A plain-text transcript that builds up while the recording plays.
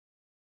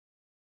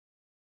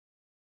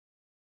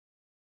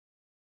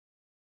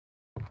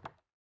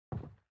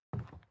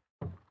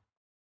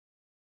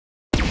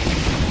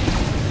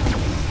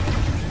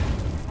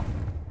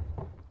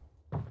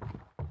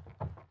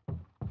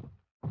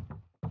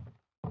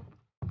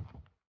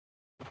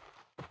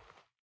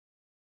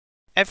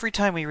Every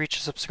time we reach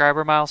a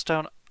subscriber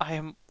milestone, I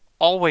am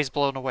always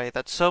blown away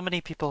that so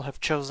many people have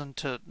chosen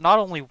to not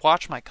only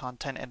watch my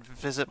content and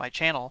visit my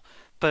channel,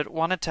 but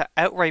wanted to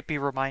outright be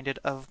reminded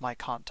of my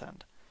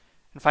content.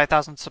 And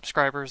 5,000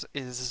 subscribers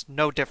is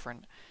no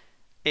different.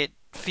 It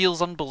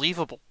feels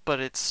unbelievable, but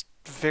it's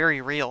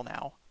very real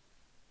now.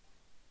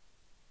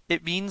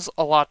 It means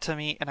a lot to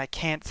me, and I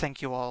can't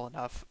thank you all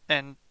enough.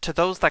 And to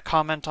those that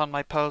comment on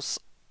my posts,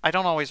 I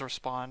don't always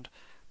respond,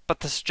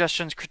 but the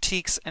suggestions,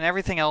 critiques, and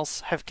everything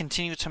else have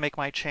continued to make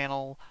my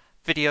channel,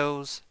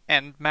 videos,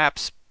 and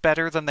maps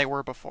better than they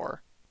were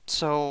before.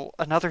 So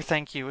another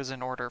thank you is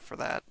in order for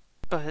that.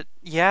 But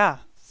yeah,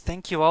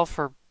 thank you all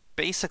for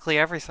basically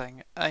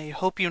everything. I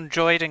hope you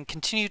enjoyed and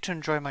continue to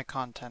enjoy my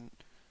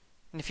content.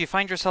 And if you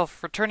find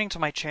yourself returning to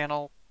my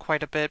channel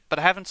quite a bit but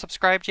haven't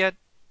subscribed yet,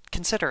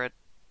 consider it.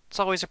 It's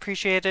always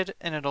appreciated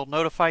and it'll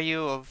notify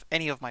you of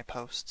any of my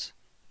posts.